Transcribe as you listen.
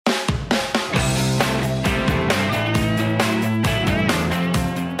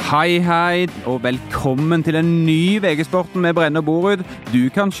Hei, og velkommen til en ny VG-sporten med Brenne og Borud. Du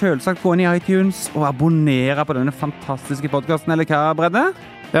kan selvsagt gå inn i iTunes og abonnere på denne fantastiske podcasten, eller hva, Brenne?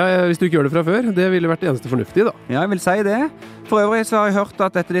 Ja, hvis du ikke gjør det fra før, det ville vært det eneste fornuftige, da. Ja, jeg vil si det. For øvrig så har jeg hørt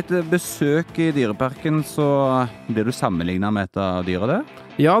at etter ditt besøk i dyreparken, så blir du sammenlignet med et av dyra der.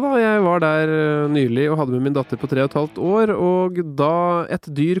 Ja da, jeg var der nylig og hadde med min datter på 3,5 år, og da et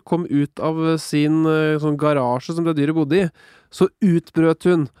dyr kom ut av sin sånn garasje som det dyret bodde i, så utbrøt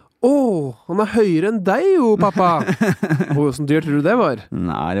hun: «Åh, han er høyere enn deg jo, pappa!» Og hvordan dyr tror du det var?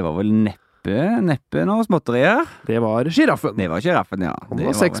 Nei, det var vel neppe noen småtterier. Det var giraffen. Det var giraffen, ja. Han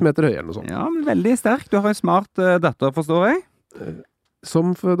var 6 meter høy eller noe sånt. Ja, men veldig sterk. Du har en smart datter, forstår jeg.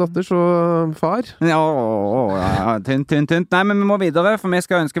 Som datter, så far. Ja, tynt. Nei, men vi må videre, for vi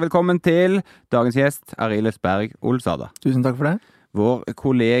skal ønske velkommen til dagens gjest, Ariles Berg Olsada. Tusen takk for det. Vår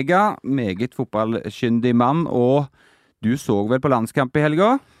kollega, meget fotballkyndig mann, og du så vel på landskamp i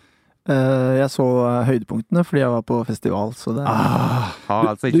helga? Jeg så høydepunktene fordi jeg var på festival, så det... Har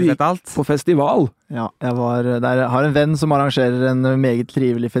altså ikke sett alt? På festival? Ja, jeg var der. Jeg har en venn som arrangerer en meget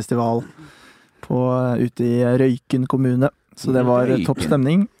trivelig festival ute i Røyken kommune, så det var topp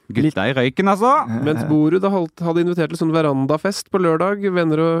stemning. Gutta i Røyken, altså! Mens Borud hadde invitert til sånn verandafest på lørdag,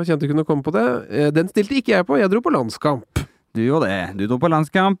 venner og kjente kunne komme på det. Den stilte ikke jeg på, jeg dro på landskamp. Du gjorde det. Du dro på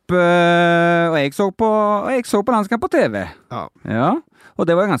landskamp, og jeg så på landskamp på TV. Ja. Og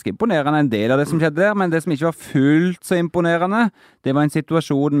det var ganske imponerende en del av det som skjedde der, men det som ikke var fullt så imponerende, det var en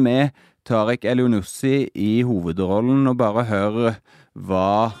situasjon med Tariq Elyounoussi i hovedrollen, og bare hør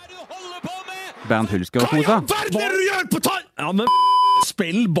hva Bernt Hulsker og kosa. Hva er det du gjør på Ja, men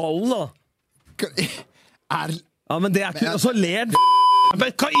spill ballen da. Ja, men det er ikke... Og så ler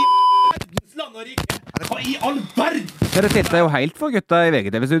Men hva i Hva i all verden? Ja, det tilte jo helt for gutta i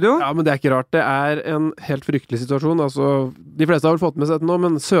VGTV-studio. Ja, men det er ikke rart. Det er en helt fryktelig situasjon. Altså, de fleste har vel fått med seg det nå,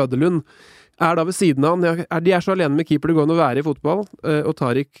 men Søderlund er da ved siden av han. De er så alene med keeper det går an å være i fotball, og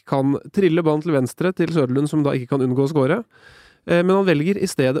Tariq kan trille ballen til venstre til Søderlund, som da ikke kan unngå å skåre. Men han velger i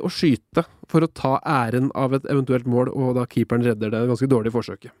stedet å skyte for å ta æren av et eventuelt mål, og da keeperen redder det ganske dårlige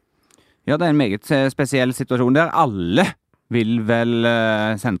forsøket. Ja, det er en meget spesiell situasjon der. Alle vil vel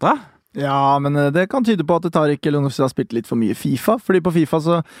sentra? Ja, men det kan tyde på at Tariq Elyounoussi har spilt litt for mye FIFA, fordi på FIFA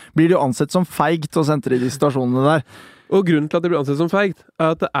så blir det jo ansett som feigt å sentre i de situasjonene der. Og grunnen til at det blir ansett som feigt,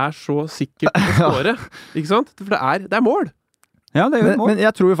 er at det er så sikkert å skåre, ikke sant? For det er mål. Ja, det er jo et mål. Men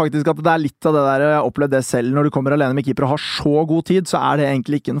jeg tror jo faktisk at det er litt av det der, jeg har opplevd det selv, når du kommer alene med keeper og har så god tid, så er det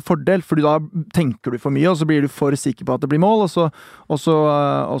egentlig ikke en fordel, fordi da tenker du for mye, og så blir du for sikker på at det blir mål, og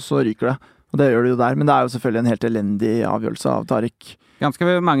så ryker det. Og det gjør det jo der, men det er jo selvfølgelig en helt elendig avgjørelse av Tariq. Ganske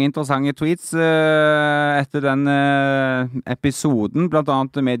mange interessante tweets etter den episoden, blant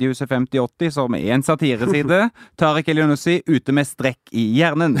annet Mediehuset 5080, som er en satireside. Tariq Elyounoussi ute med strekk i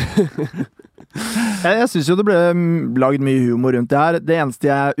hjernen. Jeg synes jo det ble laget mye humor rundt det her. Det eneste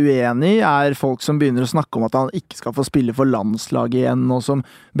jeg er uenig i er folk som begynner å snakke om at han ikke skal få spille for landslaget igjen, og som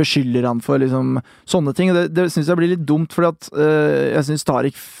beskylder han for liksom sånne ting. Det synes jeg blir litt dumt, fordi at jeg synes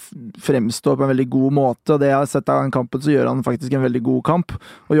Tariq fremstår på en veldig god måte, og det jeg har sett av den kampen, så gjør han faktisk en veldig god kamp,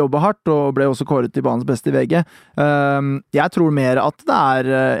 og jobber hardt, og ble også kåret til banens beste i VG. Jeg tror nok mer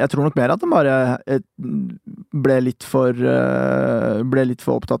at han bare ble litt for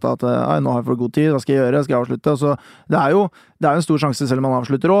opptatt av at nå har jeg for god tid, hva skal jeg gjøre, skal jeg avslutte? Så det er jo en stor sjanse selv om han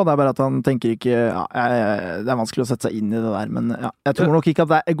avslutter også, det er bare at han tenker ikke, det er vanskelig å sette seg inn i det der, men jeg tror nok ikke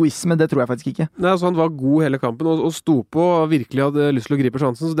at det er egoisme, det tror jeg faktisk ikke. Nei, altså han var god hele kampen, og sto på, og virkelig hadde lyst til å gripe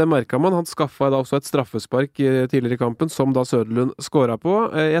sjansen, så det merket man. Han skaffet da også et straffespark tidligere i kampen, som da Søderlund skåret på.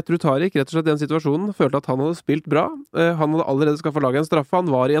 Jeg tror Tariq rett og slett i den situasjonen følte at han hadde spilt bra. Han hadde allerede skaffet laget en straffe,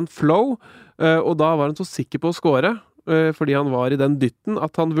 han var i en flow, og da var han så sikker på å skåre, fordi han var i den dytten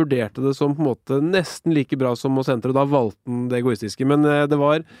at han vurderte det som på en måte nesten like bra som å sentre, og da valgte han det egoistiske. Men det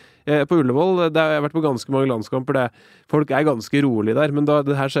var på Ullevål, jeg har vært på ganske mange landskamper, folk er ganske rolig der, men da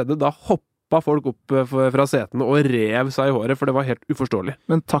det her skjedde, da hoppet folk opp fra setene og rev seg i håret, for det var helt uforståelig.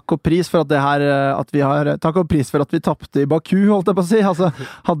 Men takk og pris for takk og pris for at vi tappte i Baku, holdt jeg på å si. Altså,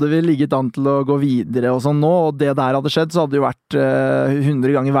 hadde vi ligget an til å gå videre og sånn nå, og det der hadde skjedd, så hadde det jo vært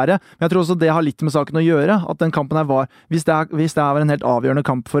 100 ganger verre. Men jeg tror også det har litt med saken å gjøre, at den kampen her var, hvis det var en helt avgjørende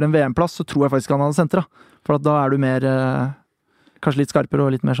kamp for en VM-plass, så tror jeg faktisk han hadde sentra. For at da er du mer... kanskje litt skarpere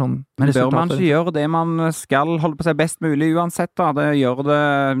og litt mer sånn... Men bør man ikke gjøre det man skal holde på seg best mulig uansett da?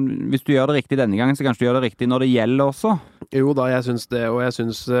 Hvis du gjør det riktig denne gangen, så kanskje du gjør det riktig når det gjelder også? Jo da, jeg synes det, og jeg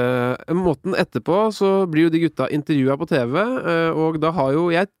synes måten etterpå, så blir jo de gutta intervjuet på TV, og da har jo,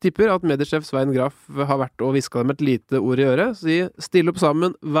 jeg tipper at mediesjef Svein Graff har vært og visket dem et lite ord i øret, si, still opp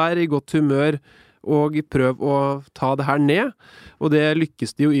sammen, vær i godt humør, og prøv å ta det her ned. Og det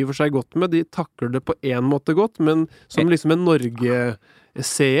lykkes de jo i og for seg godt med. De takler det på en måte godt, men som liksom en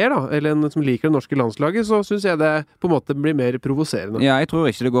Norge-seer, da, eller en som liker det norske landslaget, så synes jeg det på en måte blir mer provoserende. Ja, jeg tror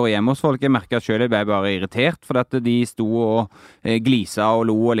ikke det går hjem hos folk. Jeg merket selv jeg ble bare irritert, for at de sto og glisa og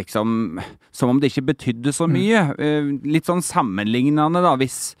lo, og liksom, som om det ikke betydde så mye. Litt sånn sammenlignende da,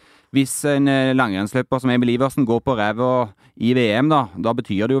 hvis en langrennsløper som Emil Iversen går på ræva i VM, da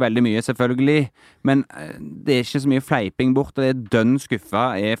betyr det jo veldig mye, selvfølgelig. Men det er ikke så mye fleiping bort, det er dønn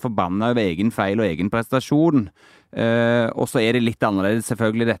skuffa, er forbannet over egen feil og egen prestasjon. Og så er det litt annerledes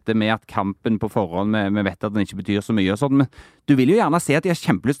selvfølgelig dette med at kampen på forhånd vi vet at den ikke betyr så mye og sånn, men du vil jo gjerne se at de har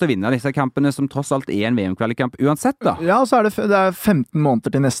kjempelyst til å vinne disse kampene som tross alt er en VM-kvalikkamp uansett da. Ja, og så det er 15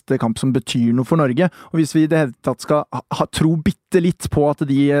 måneder til neste kamp som betyr noe for Norge, og hvis vi i det hele tatt skal tro bitte litt på at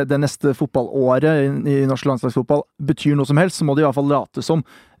det neste fotballåret i norsk landslagsfotball betyr noe som helst, så må de i hvert fall late som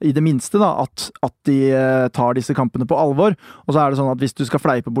i det minste da, at de tar disse kampene på alvor. Og så det sånn at hvis du skal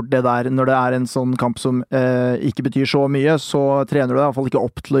fleipe bort det der når det en sånn kamp som ikke betyr så mye, så trener du deg i hvert fall ikke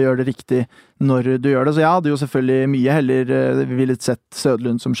opp til å gjøre det riktig når du gjør det. Så jeg hadde jo selvfølgelig mye heller villet sett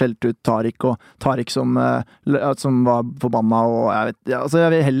Søderlund som skjelte ut Tariq, og Tariq som var forbanna, og jeg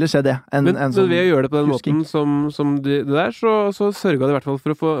vil heller se det enn men sånn ved å gjøre det på den husking. måten som det der, så sørget det i hvert fall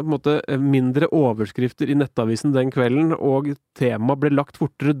for å få på en måte mindre overskrifter i nettavisen den kvelden, og temaet ble lagt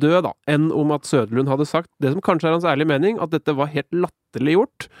fortere død da, enn om at Søderlund hadde sagt det som kanskje hans ærlige mening, at dette var helt latterlig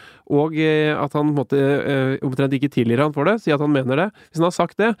gjort, og at han omtrent ikke tilgir han for det, sier at han mener det. Hvis han har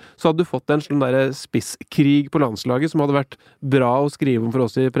sagt det, så hadde du fått en sånn der spisskrig på landslaget som hadde vært bra å skrive om for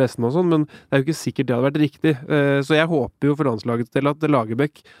oss i pressen og sånn, men det jo ikke sikkert det hadde vært riktig. Så jeg håper jo for landslaget til at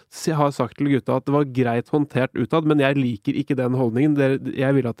Lagerbäck har sagt til gutta at det var greit håndtert utad, men jeg liker ikke den holdningen.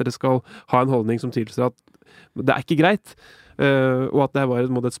 Jeg vil at dere skal ha en holdning som tilsier at det ikke greit. Og at det var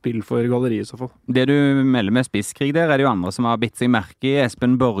et spill for galleriet i så fall. Det du melder med spisskrig der, det jo andre som har bitt seg merke i.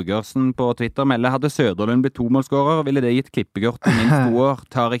 Espen Borgersen på Twitter melder, hadde Søderlund blitt 2-målskårer, ville det gitt klippekort til minst 2 år.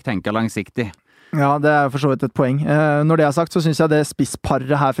 Tariq tenker langsiktig. Ja, det for så vidt et poeng. Når det sagt, så synes jeg det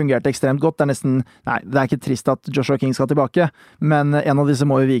spissparet her fungerte ekstremt godt. Det det ikke trist at Joshua King skal tilbake, men en av disse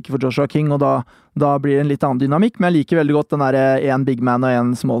må jo vike for Joshua King, og da blir det en litt annen dynamikk, men jeg liker veldig godt den der en big man og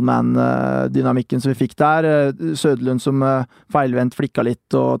en small man-dynamikken som vi fikk der. Søderlund som feilvendt flikka litt,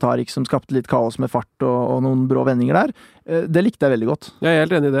 og Tariq som skapte litt kaos med fart og noen brå vendinger der. Det likte jeg veldig godt. Jeg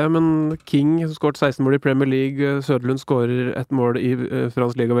helt enig i det, men King skåret 16 mål i Premier League, Søderlund skårer 1 mål i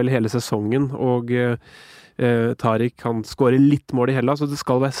fransk liga vel hele sesongen, og Tariq, han skårer litt mål i hella, så det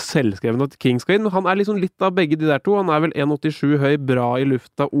skal være selvskreven at King skal inn. Han liksom litt av begge de der to. Han vel 1,87 høy, bra i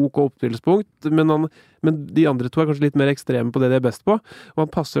lufta, OK oppspillspunkt, men de andre to kanskje litt mer ekstreme på det de best på, og han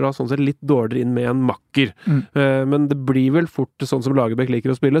passer da sånn sett litt dårligere inn med en makker. Men det blir vel fort sånn som Lagerbäck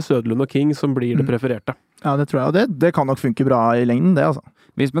liker å spille, Søderlund og King som blir det prefererte. Ja, det tror jeg, og det kan nok funke bra i lengden, det altså.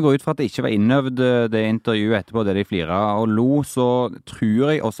 Hvis vi går ut fra at det ikke var innøvd det intervjuet etterpå, det de fliret og lo, så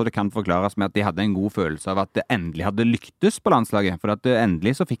tror jeg også det kan forklares med at de hadde en god følelse av at det endelig hadde lyktes på landslaget. For at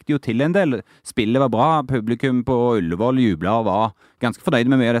endelig så fikk de jo til en del. Spillet var bra, publikum på Ullevål jublet og var ganske fornøyd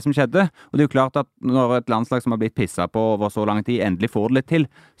med mye av det som skjedde. Og det jo klart at når et landslag som har blitt pisset på over så lang tid endelig får det litt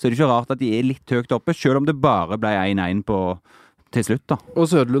til, så det ikke rart at de litt høyt oppe, selv om det bare ble 1-1 til slutt da. Og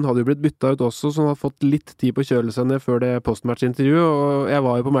Søderlund hadde jo blitt byttet ut også, så han hadde fått litt tid på å kjøle seg ned før det postmatch-intervjuet, og jeg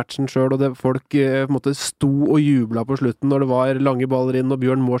var jo på matchen selv, og folk på en måte sto og jublet på slutten når det var lange baller inn, og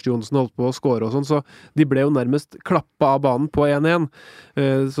Bjørn Mors Johnsen holdt på å score og sånn, så de ble jo nærmest klappet av banen på 1-1.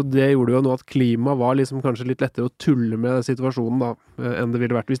 Så det gjorde jo nå at klimaet var liksom kanskje litt lettere å tulle med situasjonen da, enn det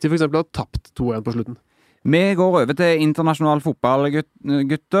ville vært hvis de for eksempel hadde tapt 2-1 på slutten. Vi går over til internasjonal fotball,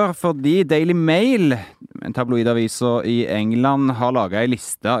 gutter, fordi Daily Mail, en tabloidavis i England, har laget en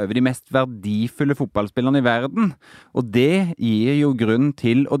liste over de mest verdifulle fotballspillerne i verden. Og det gir jo grunn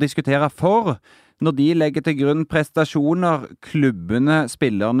til å diskutere for. Når de legger til grunn prestasjoner, klubbene,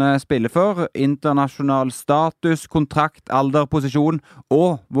 spillerne spiller for, internasjonal status, kontrakt, alder, posisjon,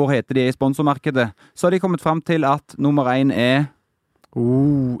 og hvor heter de i sponsormarkedet, så har de kommet frem til at nummer 1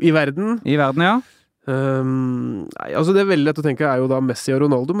 i verden? I verden, ja. Nei, altså det veldig lett å tenke jo da Messi og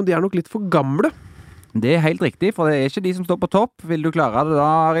Ronaldo, men de nok litt for gamle. Det helt riktig, for det ikke de som står på topp. Vil du klare det da,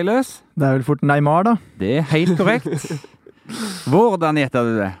 Ariløs? Det vel fort Neymar da. Det helt korrekt. Hvordan gjetter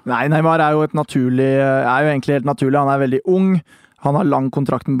du det? Nei, Neymar jo egentlig helt naturlig. Han veldig ung. Han har lang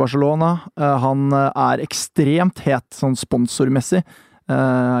kontrakt med Barcelona. Han ekstremt het sånn sponsormessig.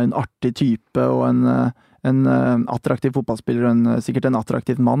 En artig type og en attraktiv fotballspiller og sikkert en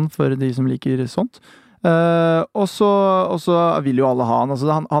attraktiv mann for de som liker sånt. Og så vil jo alle ha han. Altså,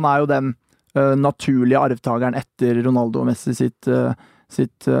 han jo den naturlige arvtageren etter Ronaldo og Messi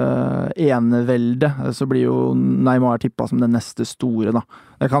enevelde, så blir jo Neymar tippet som den neste store da.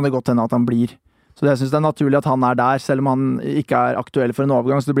 Det kan det godt hende at han blir. Så jeg synes det naturlig at han der, selv om han ikke aktuell for en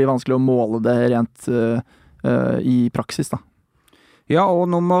overgang, så det blir vanskelig å måle det rent i praksis da. Ja, og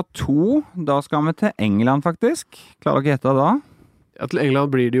nummer 2, da skal vi til England faktisk. Klarer dere gjette da? Ja, til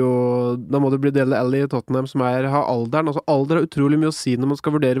England blir det jo, da må det bli Dele Alli i Tottenham som har alderen. Altså alder har utrolig mye å si når man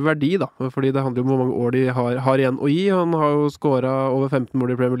skal vurdere verdi da, fordi det handler om hvor mange år de har igjen å gi. Han har jo skåret over 15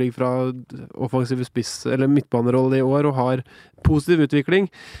 mål i Premier League fra offensiv spiss, eller midtbanerolle i år, og har positiv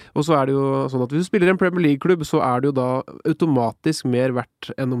utvikling. Og så det jo sånn at hvis du spiller i en Premier League-klubb, så det jo da automatisk mer verdt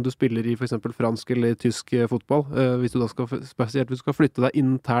enn om du spiller i for eksempel fransk eller tysk fotball. Hvis du da spesielt hvis du skal flytte deg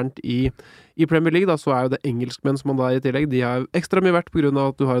internt i Premier League, da, så jo det engelskmenn som man da i tillegg, de har ekstra mye verdt på grunn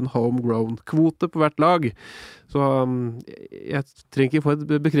av at du har en homegrown-kvote på hvert lag. Så jeg trenger ikke få et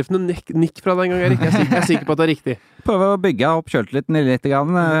bekreftende nikk fra deg en gang, Erik. Jeg er sikker på at det riktig. Prøver å bygge opp selvtilliten litt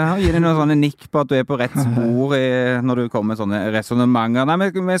grann. Gi deg noen sånne nikk på at du på rett spor når du kommer med sånne resonnementer.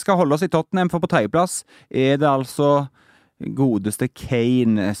 Nei, vi skal holde oss i Tottenham, for på tredjeplass det altså godeste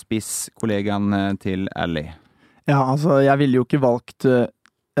Kane, spisskollegaen til Alli. Ja, altså, jeg ville jo ikke valgt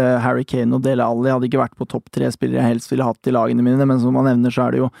Harry Kane og Dele Alli. Hadde ikke vært på topp 3 spillere jeg helst ville hatt i lagene mine, men som man nevner så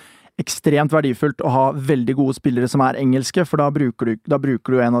det jo ekstremt verdifullt å ha veldig gode spillere som engelske, for da bruker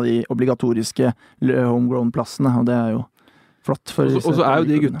du en av de obligatoriske homegrown-plassene, og det jo flott. Og så jo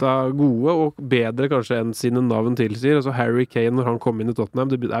de gutta gode, og bedre kanskje enn sine navn tilsier. Altså Harry Kane, når han kom inn i Tottenham,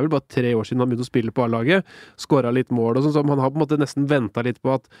 det vel bare 3 år siden han begynte å spille på A-laget, skåret litt mål og sånn, så han har på en måte nesten ventet litt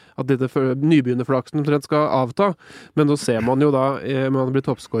på at dette nybegynnerflaksen omtrent skal avta. Men nå ser man jo da, når han blir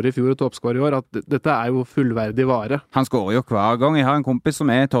toppskårer i fjor og toppskårer i år, at dette jo fullverdig vare. Han skårer jo hver gang. Jeg har en kompis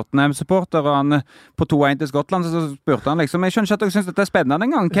som Tottenham-supporter, og han på 2-1 til Skottland, så spurte han liksom, jeg skjønner ikke at jeg synes dette spennende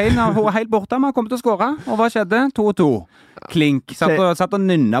en gang. Kane var helt borte, men han kom til å skåre. Og hva skjedde? 2-2. Klink. Satt og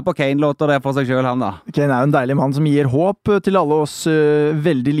nynna på Kane-låter der for seg selv, han da. Kane jo en deilig mann som gir håp til alle oss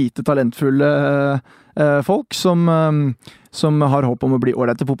veldig lite talentfulle folk som har håp om å bli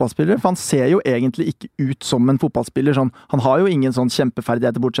ålreite fotballspillere, for han ser jo egentlig ikke ut som en fotballspiller. Sånn, han har jo ingen sånn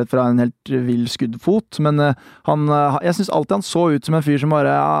kjempeferdigheter bortsett fra en helt vill skuddfot, men jeg synes alltid han så ut som en fyr som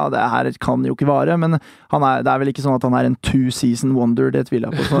bare, det her kan jo ikke vare, men det vel ikke sånn at han en two-season wonder, det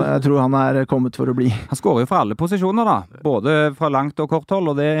tviler jeg på, så jeg tror han kommet for å bli. Han skårer jo fra alle posisjoner da, både fra langt og kort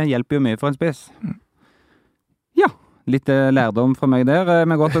hold, og det hjelper jo mye for en spiss. Ja. Litt lærdom fra meg der.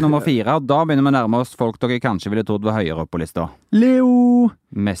 Vi går til nummer 4, og da begynner vi å nærme oss folk dere kanskje ville trodd var høyere opp på lista. Leo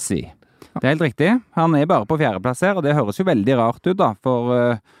Messi. Det helt riktig. Han bare på 4. plass her, og det høres jo veldig rart ut da,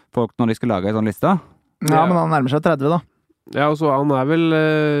 for folk når de skal lage en sånn liste. Ja, men han nærmer seg 30 da. Ja, og så han vel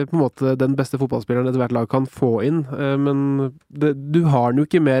på en måte den beste fotballspilleren et hvert lag kan få inn, men du har den jo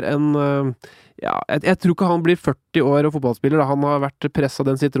ikke mer enn jeg tror ikke han blir 40 år og fotballspiller. Da. Han har vært presset,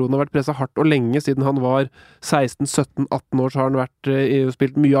 den sitronen har vært presset hardt og lenge. Siden han var 16, 17, 18 år så har han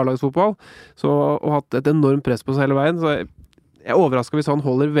spilt mye A-lagsfotball og hatt et enormt press på seg hele veien. Så jeg overrasker hvis han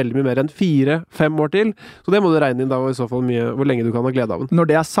holder veldig mye mer enn 4-5 år til. Så det må du regne inn da, og i så fall hvor lenge du kan ha glede av den.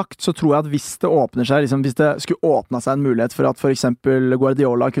 Når det sagt, så tror jeg at hvis det åpner seg, liksom, hvis det skulle åpne seg en mulighet for at for eksempel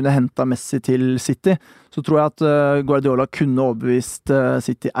Guardiola kunne hente Messi til City, så tror jeg at Guardiola kunne overbevist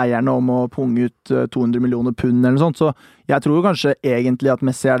City-eierne om å punge ut 200 millioner pund eller noe sånt, så jeg tror jo kanskje egentlig at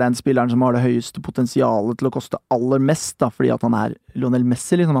Messi den spilleren som har det høyeste potensialet til å koste aller mest, da, fordi at han Lionel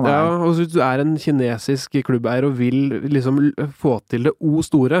Messi, liksom. Ja, og hvis du en kinesisk klubbeier og vil liksom få til det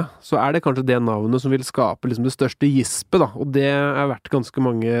store, så det kanskje det navnet som vil skape liksom det største gispet, da, og det verdt ganske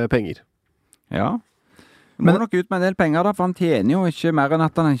mange penger. Ja. Må nok ut med en del penger da, for han tjener jo ikke mer enn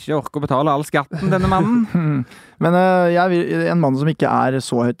at han ikke orker å betale all skatten, denne mannen. Men en mann som ikke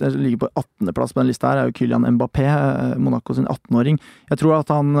så høyt, ligger på 18. plass på den lista her, jo Kylian Mbappé, Monaco sin 18-åring. Jeg tror at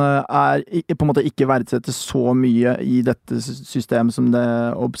han på en måte ikke verdsetter så mye i dette systemet som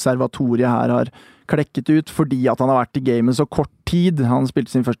det observatoriet her har klekket ut, fordi at han har vært i gamet så kort tid. Han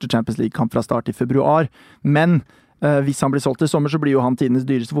spilte sin første Champions League-kamp fra start i februar, men hvis han blir solgt i sommer, så blir jo han tidenes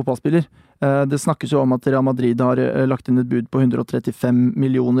dyreste fotballspiller. Det snakkes jo om at Real Madrid har lagt inn et bud på 135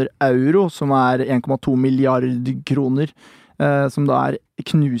 millioner euro, som 1,2 milliarder kroner, som da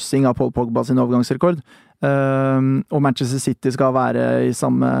knusing av Paul Pogba sin overgangsrekord. Og Manchester City skal være i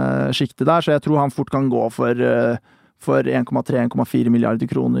samme skikte der, så jeg tror han fort kan gå for 1,3-1,4 milliarder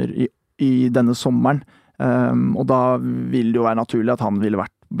kroner i denne sommeren. Og da vil det jo være naturlig at han ville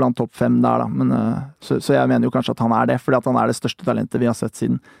vært blant topp 5 der da, men, så jeg mener jo kanskje at han det, fordi at han det største talentet vi har sett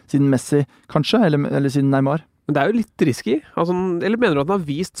siden Messi, kanskje, eller siden Neymar. Men det jo litt risky. Altså, eller mener du at han har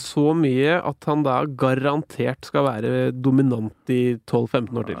vist så mye at han da garantert skal være dominant I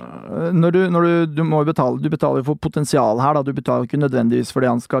 12-15 år til? Du må betaler for potensial her, da. Du betaler ikke nødvendigvis for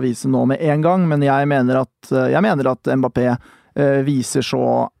det han skal vise nå med en gang, men jeg mener at Mbappé viser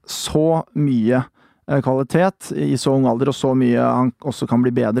så mye kvalitet I så ung alder, og så mye han også kan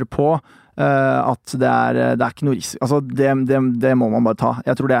bli bedre på, at det er ikke noe risiko. Altså, det må man bare ta.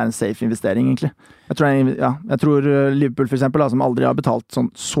 Jeg tror det en safe investering, egentlig. Jeg tror Liverpool, for eksempel, som aldri har betalt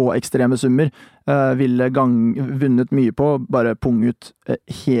så ekstreme summer, ville vunnet mye på å bare punge ut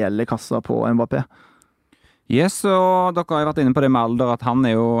hele kassa på Mbappé. Yes, og dere har jo vært inne på det med alder, at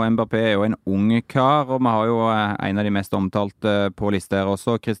Mbappé jo en ung kar, og vi har jo en av de mest omtalte på liste her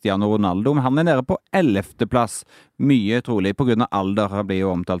også, Cristiano Ronaldo, men han nede på 11. plass, mye trolig på grunn av alder. Han blir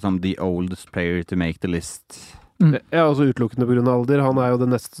jo omtalt som the oldest player to make the list. Ja, altså utelukkende på grunn av alder. Han jo det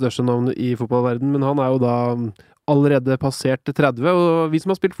nest største navnet I fotballverden, men han jo da allerede passert 30, og vi som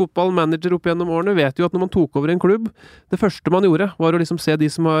har spilt fotball, manager opp gjennom årene, vet jo at når man tok over en klubb, det første man gjorde var å liksom se de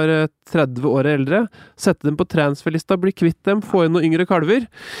som var 30 år eldre, sette dem på transferlista, bli kvitt dem, få inn noen yngre kalver.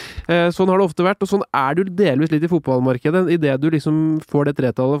 Sånn har det ofte vært, og sånn det jo delvis litt I fotballmarkedet. I det du liksom får det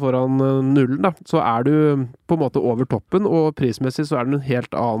tretallet foran nullen, da, så du på en måte over toppen, og prismessig så det en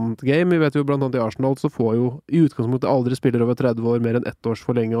helt annet game. Vi vet jo blant annet I Arsenal, så får jo I utgangspunktet aldri spillere over 30 år mer enn 1 års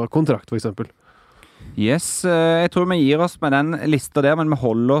forlenging av kontrakt, for eksempel. Yes, jeg tror vi gir oss med den lista der, men vi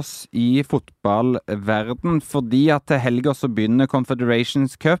holder oss I fotballverden, fordi at til helga så begynner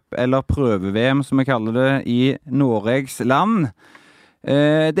Confederations Cup, eller prøve-VM som vi kaller det, I Norges land.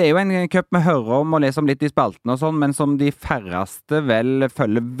 Det jo en cup vi hører om og leser om litt I spalten og sånn, men som de færreste vel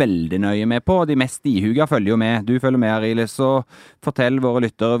følger veldig nøye med på, og de mest ihuga følger jo med. Du følger med, Arilis, så fortell våre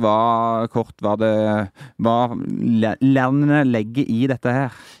lyttere hva landene legger I dette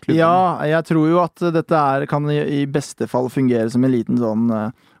her. Klubben. Ja, jeg tror jo at dette kan I beste fall fungere som en liten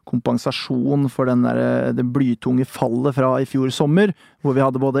sånn kompensasjon for det blytunge fallet fra I fjor sommer, hvor vi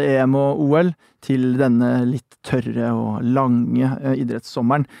hadde både EM og OL, til denne litt tørre og lange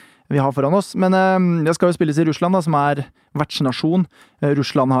idrettssommeren vi har foran oss. Men det skal jo spilles I Russland, da, som vertsnasjon.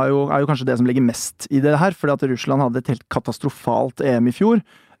 Russland jo kanskje det som ligger mest I det her, fordi at Russland hadde et helt katastrofalt EM I fjor,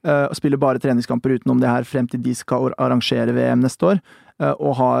 og spiller bare treningskamper utenom det her frem til de skal arrangere VM neste år,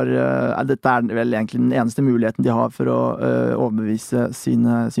 og dette vel egentlig den eneste muligheten de har for å overbevise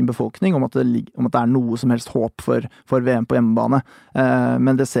sin befolkning om at det noe som helst håp for VM på hjemmebane.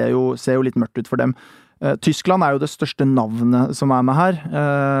 Men det ser jo litt mørkt ut for dem. Tyskland jo det største navnet som med her,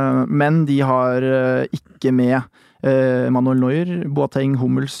 men de har ikke med Manuel Neuer, Boateng,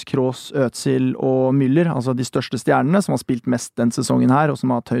 Hummels, Kroos, Özil og Müller, altså de største stjernene som har spilt mest den sesongen her, og som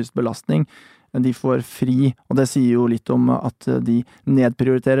har hatt høyest belastning. De får fri, og det sier jo litt om at de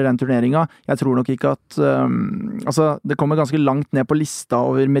nedprioriterer den turneringen. Jeg tror nok ikke at det kommer ganske langt ned på lista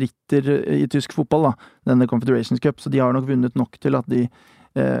over meritter I tysk fotball, da, denne Confederations Cup, så de har nok vunnet nok til at de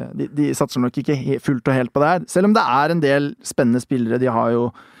satser nok ikke fullt og helt på det her. Selv om det en del spennende spillere. De har jo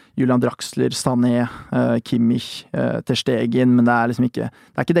Julian Draxler, Sané, Kimmich, Ter Stegen, men det liksom ikke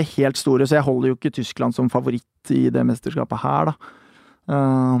det helt store, så jeg holder jo ikke Tyskland som favoritt I det mesterskapet her, da.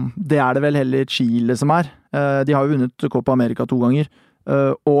 Det det vel heller Chile som de har jo vunnet Copa America 2 ganger,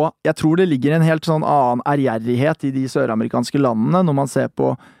 og jeg tror det ligger en helt sånn annen ærgjerrighet I de søramerikanske landene når man ser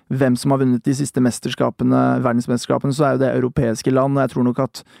på hvem som har vunnet de siste verdensmesterskapene, så jo det europeiske land, og jeg tror nok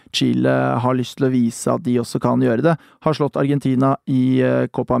at Chile har lyst til å vise at de også kan gjøre det. Har slått Argentina I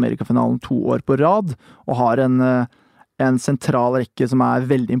Copa America-finalen 2 år på rad, og har en sentral rekke som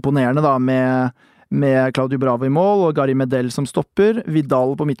veldig imponerende da, med Claudio Bravo I mål, og Gary Medel som stopper,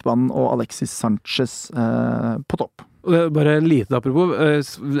 Vidal på midtbanen og Alexis Sanchez på topp. Og det bare en liten apropos,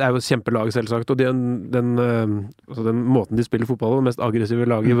 det jo kjempelag selvsagt, og den måten de spiller fotball, det mest aggressive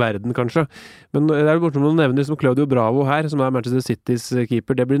laget I verden kanskje, men det jo bortsett noen nevner som Claudio Bravo her, som Manchester Citys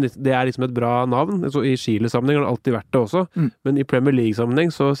keeper, det liksom et bra navn, så I Chile-sammenheng har det alltid vært det også, men I Premier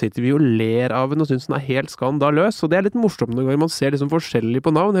League-sammenheng så sitter vi jo ler av den og synes den helt skandaløs, og det litt morsomt noen ganger, man ser liksom forskjellig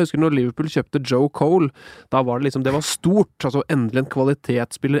på navn. Jeg husker når Liverpool kjøpte Joe Cole, da var det liksom, det var stort, altså endelig en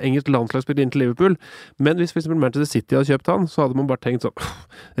kvalitetsspiller, engelsk landslagsspiller inn til Liverpool, men hvis for eksempel Manchester City hadde kjøpt han, så hadde man bare tenkt sånn,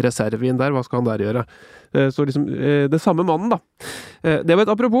 reserve inn der, hva skal han der gjøre? Så liksom, det samme mannen da. Det var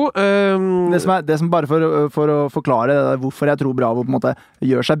et apropos. Det som bare for å forklare hvorfor jeg tror Bravo på en måte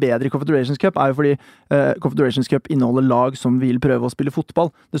gjør seg bedre I Confederations Cup, jo fordi Confederations Cup inneholder lag som vil prøve å spille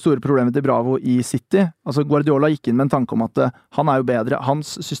fotball. Det store problemet til Bravo I City, altså Guardiola gikk inn med en tanke om at han jo bedre,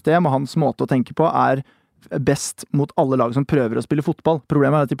 hans system og hans måte å tenke på best mot alle lag som prøver å spille fotball.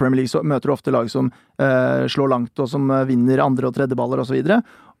 Problemet at i Premier League så møter du ofte lag som slår langt, og som vinner andre- og tredjeballer og så videre.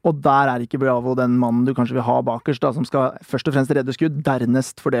 Og der ikke Bravo den mannen du kanskje vil ha bakerst, da, som skal først og fremst redde skudd,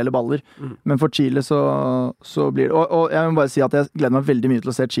 dernest fordele baller. Men for Chile så blir det... Og jeg må bare si at jeg gleder meg veldig mye til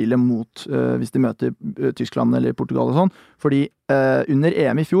å se Chile mot, hvis de møter Tyskland eller Portugal og sånn. Fordi under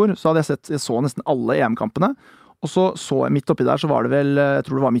EM i fjor så hadde jeg så nesten alle EM-kampene. Og så midt oppi der så var det vel, jeg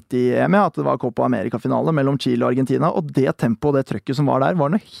tror det var midt i EM, at det var Copa America-finale mellom Chile og Argentina. Og det tempoet og det trøkket som var der,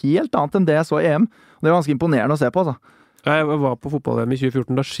 var noe helt annet enn det jeg så i EM. Og det var ganske imponerende å se på, altså. Jeg var på fotball-VM i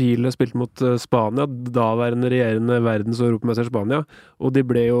 2014 da Chile spilte mot Spania, daværende regjerende verdens- og europamester Spania, og de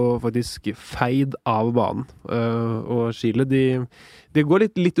ble jo faktisk feid av banen. Og Chile, de går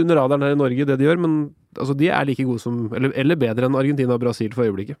litt under radaren her i Norge, det de gjør, men altså, de like gode som, eller bedre enn Argentina og Brasil for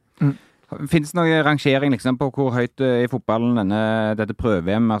øyeblikket. Finnes det noen rangering liksom, på hvor høyt i fotballen dette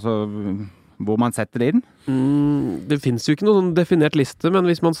prøve-VM, altså hvor man setter det inn? Det finnes jo ikke noen sånn definert liste, men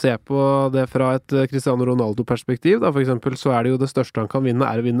hvis man ser på det fra et Cristiano Ronaldo-perspektiv, da for eksempel, så det jo det største han kan vinne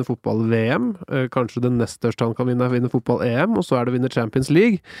å vinne fotball-VM, kanskje det nest største han kan vinne vinne fotball-EM, og så det å vinne Champions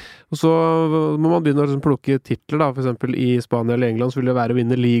League. Og så må man begynne å liksom plukke titler, da, for eksempel i Spania eller England, så vil det være å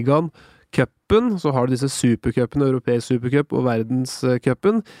vinne ligaen, cupen, så har du disse supercupene, europeisk supercup og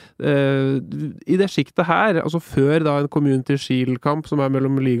verdenscupen. I det skiktet her, altså før da en Community Shield-kamp som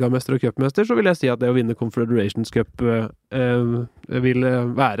mellom ligamester og cupmester, så vil jeg si at det å vinne Confederations Cup vil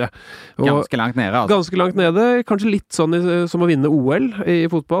være. Og ganske langt nede, altså. Ganske langt nede, kanskje litt sånn som å vinne OL i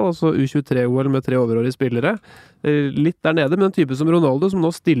fotball, altså U23-OL med 3 overårige spillere. Litt der nede, men en type som Ronaldo, som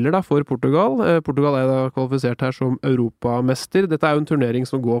nå stiller da for Portugal. Portugal da kvalifisert her som europamester. Dette jo en turnering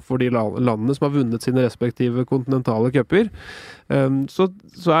som går for de landene som har vunnet sine respektive kontinentale cuper. Så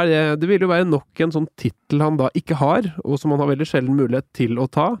det vil jo være nok en sånn titel han da ikke har, og som han har veldig sjelden mulighet til å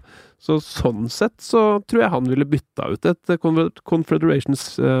ta. Så sånn sett så tror jeg han ville bytta ut et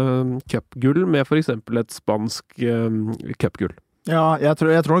Confederations Cup-gull med for eksempel et spansk cup-gull. Ja, jeg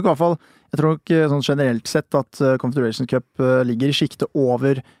tror nok i hvert fall, sånn generelt sett at Confederation Cup ligger i skiktet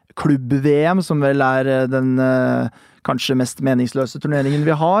over klubb-VM, som vel den kanskje mest meningsløse turneringen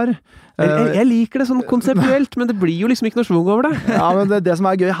vi har. Jeg liker det sånn konseptuelt, men det blir jo liksom ikke noe svung over det. Ja, men det som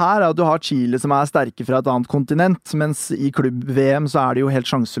gøy her at du har Chile som sterke fra et annet kontinent, mens i klubb-VM så det jo helt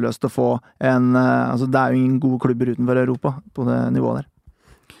sjanseløst å få altså det jo ingen gode klubber utenfor Europa på det nivået der.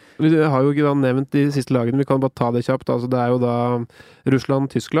 Vi har jo ikke da nevnt de siste lagene, vi kan bare ta det kjapt. Altså, det jo da Russland,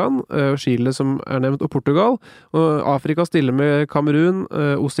 Tyskland, Chile som nevnt, og Portugal. Og Afrika stiller med Kamerun,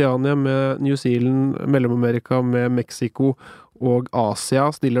 Oceania med New Zealand, Mellom-Amerika med Mexico, og Asia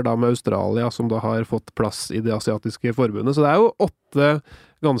stiller da med Australia, som da har fått plass i det asiatiske forbundet. Så det jo 8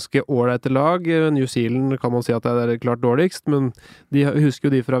 ganske ålreite lag. New Zealand kan man si at det klart dårligst, men de husker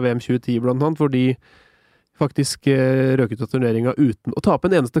jo de fra VM 2010 blant annet, fordi faktisk røk ut av turneringa uten å tape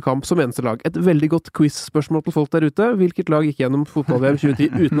en eneste kamp som eneste lag. Et veldig godt quiz-spørsmål på folk der ute. Hvilket lag gikk gjennom fotball-VM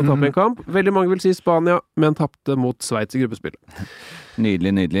 2010 uten å tape en kamp? Veldig mange vil si Spania, men tapte mot Sveits i gruppespillet. Nydelig,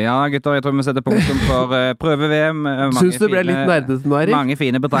 nydelig. Ja, gutter, jeg tror vi setter punktum for prøve-VM. Syns det ble litt nerdete nå, Erik? Mange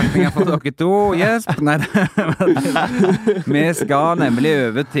fine betraktninger for dere to. Jesp! Nei, vi skal nemlig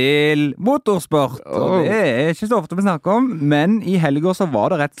over til motorsport. Og det ikke så ofte vi snakker om, men i helgen så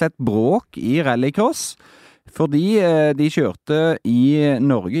var det rett og slett bråk i rallycross. Fordi de kjørte i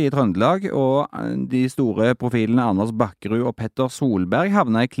Norge, i Trøndelag, og de store profilene Anders Bakkerud og Petter Solberg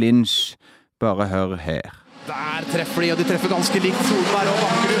havna i clinch. Bare hør her. Der treffer de, og de treffer ganske likt Solberg og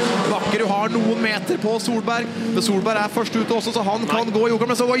Bakkerud. Bakkerud har noen meter på Solberg, men Solberg først ute også, så han kan gå i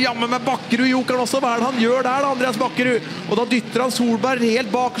jokeren, men så går jammen med Bakkerud i jokeren også. Hva det han gjør der da, Andreas Bakkerud? Og da dytter han Solberg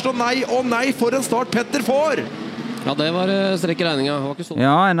helt bakerst, og nei, for en start Petter får! Ja, det var strekk i regninga. Det var ikke sånn.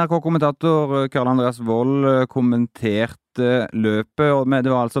 Ja, NRK-kommentator Karl Andreas Wold kommenterte løpet, men det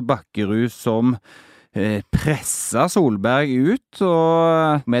var altså Bakkerud som pressa Solberg ut,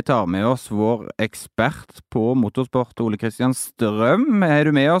 og vi tar med oss vår ekspert på motorsport, Ole Kristian Strøm.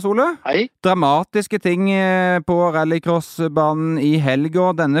 Du med oss, Ole? Hei. Dramatiske ting på rallycrossbanen i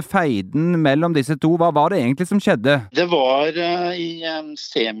helga. Denne feiden mellom disse to, hva var det egentlig som skjedde? Det var i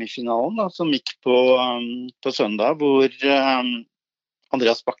semifinalen da, som gikk på søndag, hvor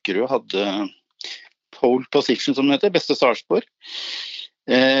Andreas Bakkerud hadde pole position, som det heter, beste startspor.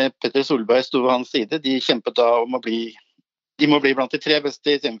 Petter Solberg sto ved hans side. De kjempet da om de må bli blant de 3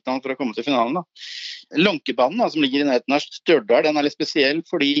 beste i semifinalen for å komme til finalen da. Lånkebanen da, som ligger i nærheten av Stjørdal, den litt spesiell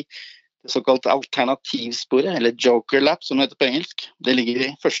fordi det såkalt alternativsporet, eller joker lap som det heter på engelsk, det ligger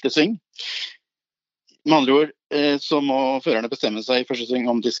i første sving. Med andre ord så må førerne bestemme seg i første sving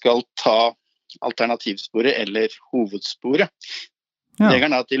om de skal ta alternativsporet eller hovedsporet.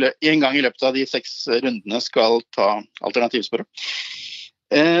 Regelen at de en gang i løpet av de 6 rundene skal ta alternativsporet.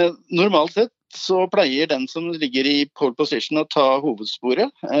 Normalt sett så pleier den som ligger i pole position å ta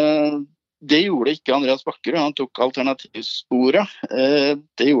hovedsporet. Det gjorde ikke Andreas Bakkerud, han tok alternativsporet.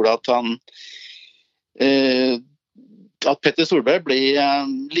 Det gjorde at Petter Solberg ble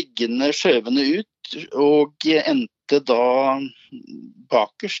liggende skjøvende ut og endte da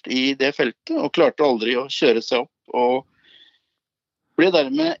bakerst i det feltet og klarte aldri å kjøre seg opp og ble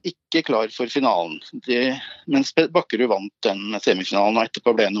dermed ikke klar for finalen. Mens Bakkerud vant den semifinalen og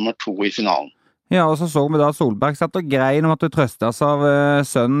etterpå ble nummer 2 i finalen. Ja, og så vi da Solberg satt og grein om at du trøstes av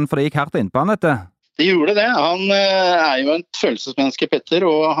sønnen, for det gikk hardt innpå han, dette. Det gjorde det. Han jo et følelsesmenneske, Petter,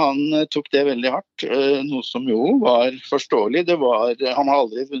 og han tok det veldig hardt. Noe som jo var forståelig. Han har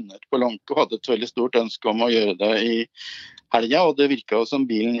aldri vunnet på Lonko, hadde et veldig stort ønske om å gjøre det i helga, og det virket jo som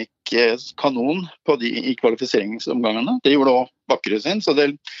bilen gikk kanon i kvalifiseringsomgangene. Det gjorde også Bakkerud sin, så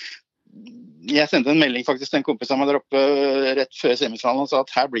jeg sendte en melding faktisk til en kompis som var der oppe rett før semifinalen og sa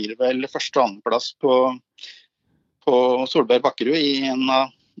at her blir det vel første og annen plass på Solberg Bakkerud i en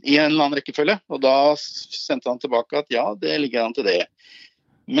eller annen rekkefølge. Og da sendte han tilbake at ja, det ligger an til det.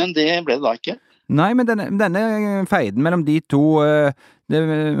 Men det ble det da ikke. Nei, men denne feiden mellom de to, det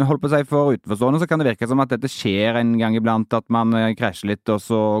holdt på å si for utenforstående, så kan det virke som at dette skjer en gang iblant, at man krasjer litt, og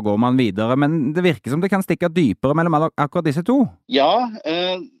så går man videre. Men det virker som det kan stikke dypere mellom akkurat disse to. Ja,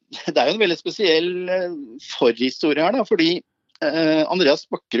 det jo en veldig spesiell forhistorie her, da, fordi Andreas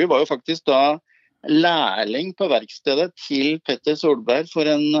Bakkerud var jo faktisk da lærling på verkstedet til Petter Solberg for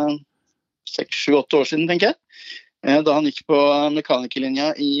en 6-7-8 år siden, tenker jeg. Da han gikk på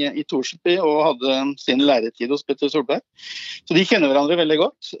mekanikerlinja i Torsby og hadde sin læretid hos Petter Solberg. Så de kjenner hverandre veldig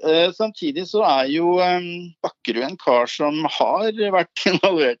godt. Samtidig så jo Bakkerud en kar som har vært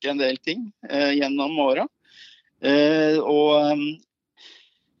involvert i en del ting gjennom åra.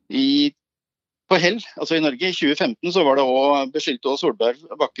 På Hell, altså i Norge, i 2015 så var det også beskyldt Solberg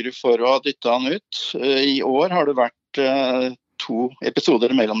Bakkerud for å ha dyttet han ut. I år har det vært 2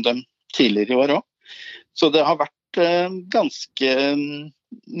 episoder mellom dem tidligere i år også. Så det har vært ganske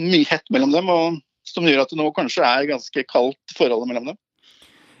mye hett mellom dem, og som gjør at det nå kanskje ganske kaldt forholdet mellom dem.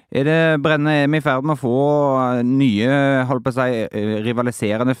 Brenner vi i ferd med å få nye, holdt på å si,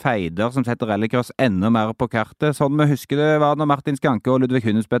 rivaliserende feider som setter rallycross enda mer på kartet? Sånn vi husker det var når Martin Skanke og Ludvig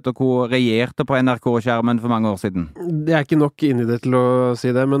Hundesbøtt regjerte på NRK-skjermen for mange år siden. Det ikke nok inni det til å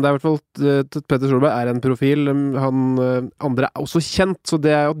si det, men det i hvert fall Petter Solberg en profil. Han andre også kjent, så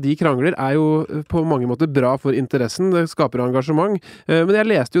det at de krangler jo på mange måter bra for interessen. Det skaper engasjement. Men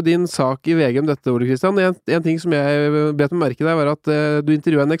jeg leste jo din sak i VG om dette, Ole Kristian. En ting som jeg bet meg merke deg var at du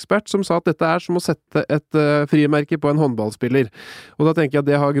intervjuet en ekspert som sa at dette som å sette et frimerke på en håndballspiller. Og da tenker jeg at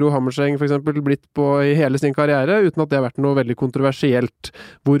det har Gro Hammerseng for eksempel blitt på i hele sin karriere, uten at det har vært noe veldig kontroversielt.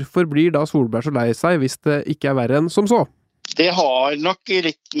 Hvorfor blir da Solberg så lei seg hvis det ikke verre enn som så? Det har nok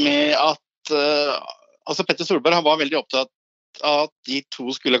litt med at Petter Solberg han var veldig opptatt av at de to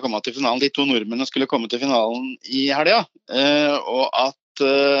skulle komme til finalen, de to nordmennene skulle komme til finalen i helga, og at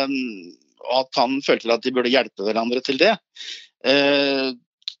han følte at de burde hjelpe hverandre til det.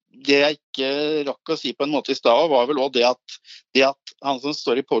 Det jeg ikke rakk å si på en måte i stad, var vel også det at han som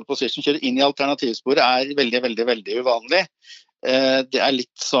står i pole position kjører inn i alternativsporet veldig, veldig, veldig uvanlig. Det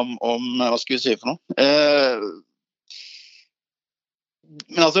litt som om, hva skal vi si for noe?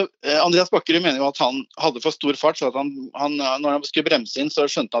 Men altså, Andreas Bakkerud mener jo at han hadde for stor fart, så at når han skulle bremse inn, så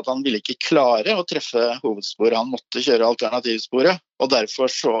skjønte han at han ville ikke klare å treffe hovedsporet. Han måtte kjøre alternativsporet, og derfor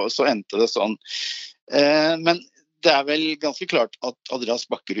så endte det sånn. Men det vel ganske klart at Andreas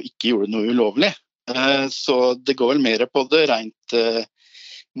Bakkerud ikke gjorde noe ulovlig. Så det går vel mer på det rent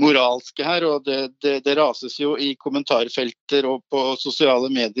moralske her, og det rases jo i kommentarfelter og på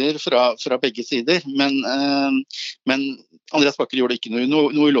sosiale medier fra begge sider. Men Andreas Bakkerud gjorde ikke noe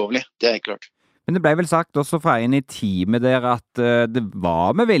ulovlig, det helt klart. Men det ble vel sagt også fra en i teamet der at det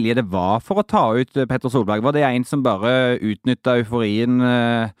var med vilje, det var for å ta ut Petter Solberg. Var det en som bare utnyttet euforien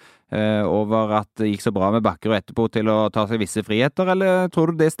over at det gikk så bra med Bakkerud etterpå til å ta seg visse friheter, eller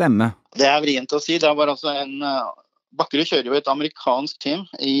tror du det stemmer? Det vrient å si. Det var altså Bakkerud kjører jo et amerikansk team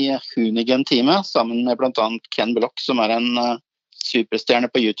i Hoonigan-teamet, sammen med blant annet Ken Block, som en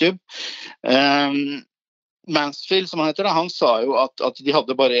superstjerne på YouTube. Mansfield, som han heter, han sa jo at de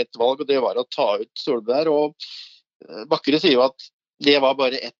hadde bare ett valg, og det var å ta ut Solberg, og Bakkerud sier jo at det var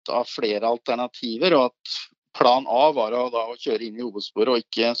bare ett av flere alternativer, og at plan A var å kjøre inn i hovedsporet og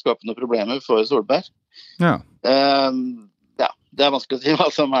ikke skape noen problemer for Solberg. Ja. Det vanskelig å si hva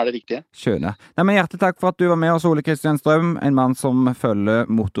som det riktige. Skjønner. Nei, men hjertelig takk for at du var med oss, Ole Kristian Strøm, en mann som følger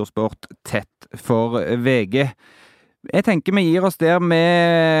motorsport tett for VG. Jeg tenker vi gir oss der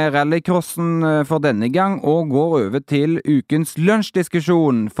med rallycrossen for denne gang, og går over til ukens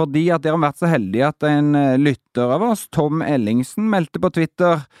lunsjdiskusjon, fordi at dere har vært så heldige at en lytter av oss, Tom Ellingsen, meldte på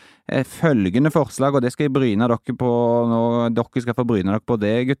Twitter følgende forslag, og det skal jeg bryne dere på nå. Dere skal få bryne dere på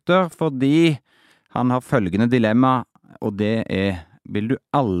det, gutter, fordi han har følgende dilemma, og det vil du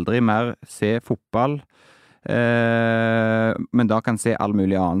aldri mer se fotball, men da kan se all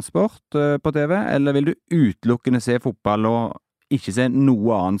mulig annen sport på TV, eller vil du utelukkende se fotball og ikke se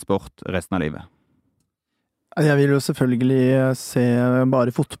noe annen sport resten av livet? Jeg vil jo selvfølgelig se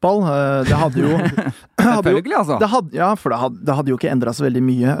bare fotball. Det hadde jo... Selvfølgelig, altså. Det hadde jo ikke endret så veldig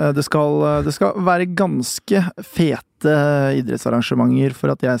mye. Det skal være ganske fete idrettsarrangementer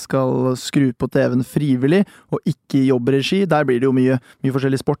for at jeg skal skru på TV-en frivillig, og ikke jobbregi. Der blir det jo mye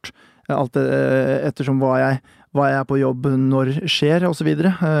forskjellig sport. Alt ettersom hva jeg er på jobb når skjer, og så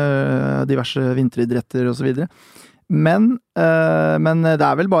videre. Diverse vinteridretter, og så videre. Men det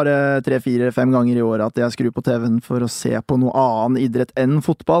vel bare 3, 4, 5 ganger i året at jeg skrur på TV-en for å se på noe annen idrett enn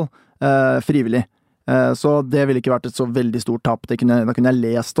fotball, frivillig. Så det ville ikke vært et så veldig stort tap. Da kunne jeg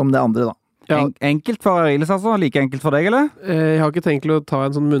lest om det andre, da. Ja. Enkelt for Ariles, altså? Like enkelt for deg, eller? Jeg har ikke tenkt til å ta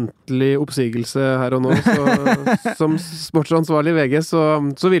en sånn muntlig oppsigelse her og nå, så som sportsansvarlig i VG,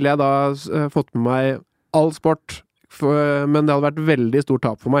 så ville jeg da fått med meg all sport. Men det hadde vært veldig stort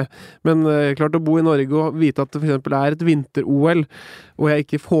tap for meg. Men klart å bo i Norge og vite at det for eksempel et vinter-OL, og jeg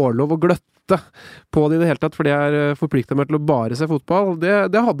ikke får lov å gløtte på det i det hele tatt, fordi jeg forpliktet meg til å bare se fotball,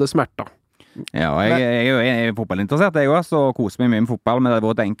 det hadde smerta. Ja, og jeg er jo fotballinteressert, jeg også, og koser meg mye med fotball, men det har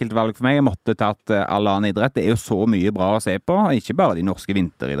vært et enkelt valg for meg. Jeg måtte tatt all annen idrett. Det er jo så mye bra å se på, ikke bare de norske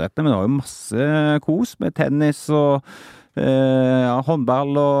vinteridrettene, men det har jo masse kos med tennis og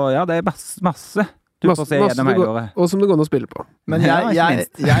håndball, og ja, det er masse. Og som det går an å spille på. Men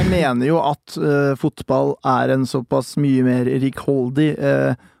jeg mener jo at fotball en såpass mye mer rikholdig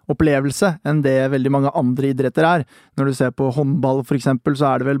opplevelse enn det veldig mange andre idretter Når du ser på håndball for eksempel,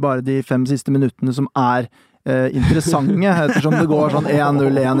 så det vel bare de 5 siste minuttene som interessante, ettersom det går sånn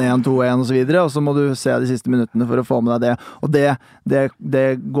 1-0, 1-1, 2-1 og så videre, og så må du se de siste minuttene for å få med deg det. Og det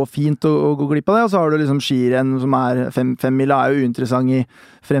går fint å gå glipp av det, og så har du liksom skirenn som 5-mila jo uinteressant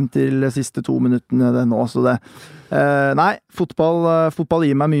frem til de siste 2 minuttene det nå, så det nei, fotball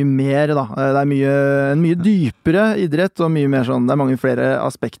gir meg mye mer da. Det en mye dypere idrett, og mye mer sånn, det mange flere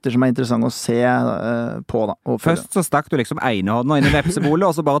aspekter som interessant å se på da. Først så stakk du liksom ene hånden inn i vepsebolet,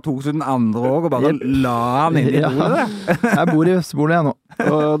 og så bare tok du den andre også, og bare la den inn i bolet. Jeg bor i vepsebolet jeg nå.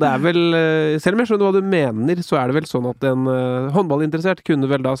 Og det vel, selv om jeg skjønner hva du mener, så det vel sånn at en håndballinteressert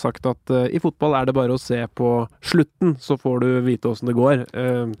kunne vel da sagt at i fotball det bare å se på slutten, så får du vite hvordan det går.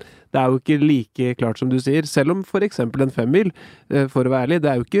 Det jo ikke like klart som du sier, selv om for eksempel en 5-mil, for å være ærlig,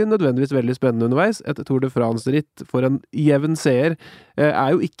 det jo ikke nødvendigvis veldig spennende underveis. Et Tour de France-ritt for en jevn seer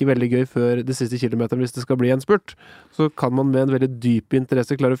jo ikke veldig gøy før de siste kilometeren hvis det skal bli en spurt. Så kan man med en veldig dyp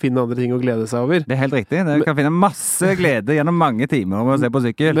interesse klare å finne andre ting å glede seg over. Det helt riktig. Det kan finne masse glede gjennom mange timer med å se på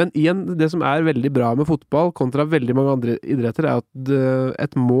sykkel. Men igjen, det som veldig bra med fotball kontra veldig mange andre idretter at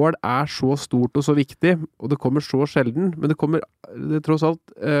et mål så stort og så viktig, og det kommer så sjelden, men det kommer tross alt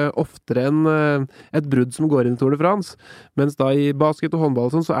oftere enn et brudd som går inn i Tour de France. Mens da i basket og håndball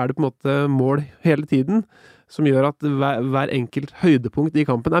så det på en måte mål hele tiden, som gjør at hver enkelt høydepunkt i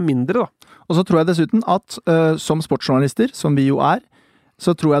kampen mindre da. Og så tror jeg dessuten at som sportsjournalister, som vi jo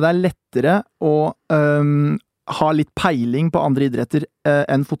så tror jeg det lettere å ha litt peiling på andre idretter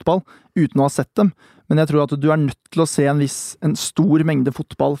enn fotball, uten å ha sett dem. Men jeg tror at du nødt til å se en stor mengde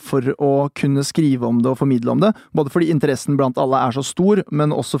fotball for å kunne skrive om det og formidle om det. Både fordi interessen blant alle så stor,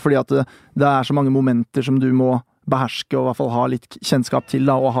 men også fordi at det så mange momenter som du må beherske og i hvert fall ha litt kjennskap til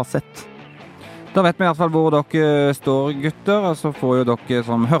da, og ha sett. Da vet vi i hvert fall hvor dere står, gutter, og så får jo dere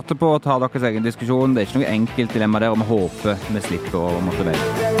som hørte på ta deres egen diskusjon. Det ikke noe enkelt dilemma der, og vi håper vi slipper å måtte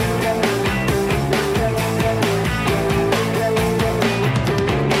velge.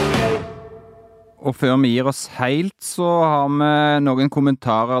 Og før vi gir oss helt, så har vi noen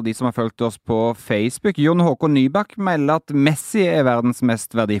kommentarer, de som har fulgt oss på Facebook. Jon Håkon Nybakk melder at Messi verdens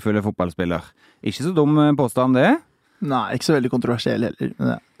mest verdifulle fotballspiller. Ikke så dum påstand det? Nei, ikke så veldig kontroversiell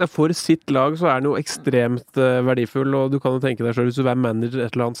heller. For sitt lag så han jo ekstremt verdifull, og du kan jo tenke deg selv, hvis du manager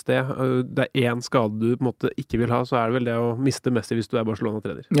et eller annet sted, det en skade du på en måte ikke vil ha, så det vel det å miste Messi hvis du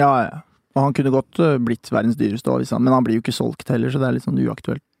Barcelona-trener. Ja. Og han kunne godt blitt verdens dyreste, men han blir jo ikke solgt heller, så det litt sånn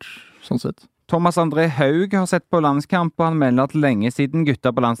uaktuelt sånn sett. Thomas André Haug har sett på landskamp, og han melder at lenge siden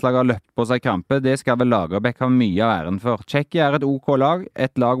gutter på landslaget har løpt på seg krampe. Det skal vel Lagerbäck ha mye av æren for. Tsjekkia et OK lag,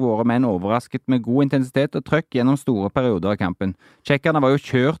 et lag våre menn overrasket med god intensitet og trøkk gjennom store perioder av kampen. Tsjekkerne var jo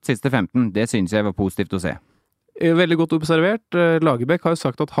kjørt siste 15, det synes jeg var positivt å se. Veldig godt observert. Lagerbäck har jo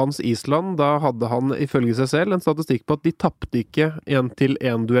sagt at Hans Island, da hadde han ifølge seg selv en statistikk på at de tappte ikke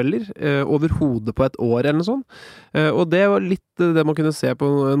 1-til-1-dueller over hodet på et år eller noe sånt. Og det var litt det man kunne se på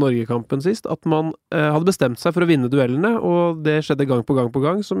Norge-kampen sist, at man hadde bestemt seg for å vinne duellene, og det skjedde gang på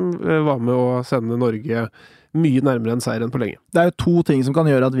gang, som var med å sende Norge mye nærmere enn seieren på lenge. Det er jo 2 ting som kan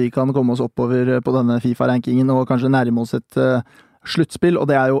gjøre at vi kan komme oss oppover på denne FIFA-rankingen og kanskje nærme oss et sluttspill, og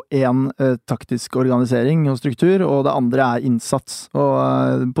det er jo en taktisk organisering og struktur, og det andre er innsats.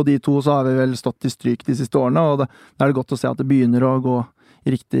 Og på de 2 så har vi vel stått i stryk de siste årene, og da er det godt å se at det begynner å gå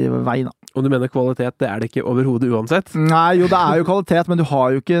i riktig vei, da. Og du mener kvalitet, det er det ikke overhodet uansett? Nei, jo, det er jo kvalitet, men du har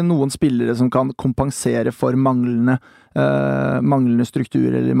jo ikke noen spillere som kan kompensere for manglende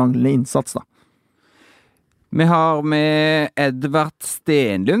struktur eller manglende innsats, da. Vi har med Edvard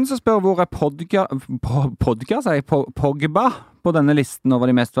Stenlund som spør hvor Pogba på denne listen over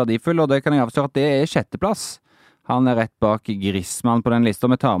de mest verdifulle, og det kan jeg avsløre at det er 6. plass. Han er rett bak Griezmann på den lista.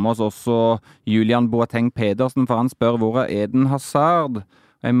 Vi tar med oss også Julian Boateng Pedersen, for han spør hvor er Eden Hazard.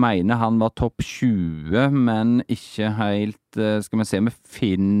 Jeg mener han var topp 20, men ikke helt, skal vi se, vi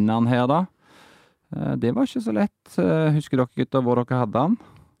finner han her da. Det var ikke så lett. Husker dere gutter hvor dere hadde han?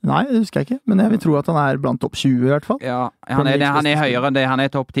 Nei, det husker jeg ikke, men jeg vil tro at han er blant topp 20 i hvert fall. Ja, han er høyere enn det, han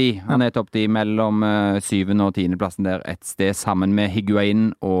er topp 10. Han er topp 10 mellom 7. og 10. plassen der et sted, sammen med Higuain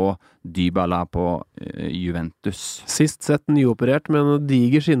og Dybala på Juventus. Sist sett nyoperert med en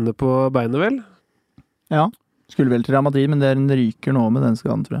diger skinne på beinet, vel? Ja, skulle vel til Real Madrid, men den ryker nå med den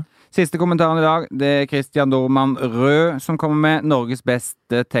skaden, tror jeg. Siste kommentaren i dag, det er Christian Dorman Rød som kommer med. Norges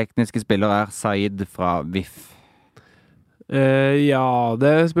beste tekniske spiller er Said fra VIF. Ja, det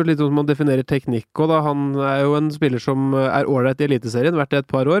spør litt om man definerer teknikk, og da han er jo en spiller som er ålreit i Eliteserien, vært det et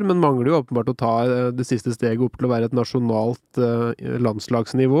par år, men mangler jo åpenbart å ta det siste steget opp til å være et nasjonalt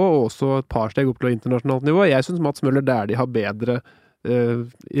landslagsnivå, og også et par steg opp til internasjonalt nivå. Jeg synes Mats Møller Dæhlie har bedre,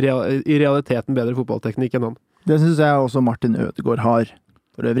 i realiteten bedre fotballteknikk enn han. Det synes jeg også Martin Ødegaard har,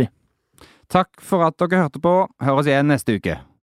 for øvrig. Takk for at dere hørte på. Høres igjen neste uke.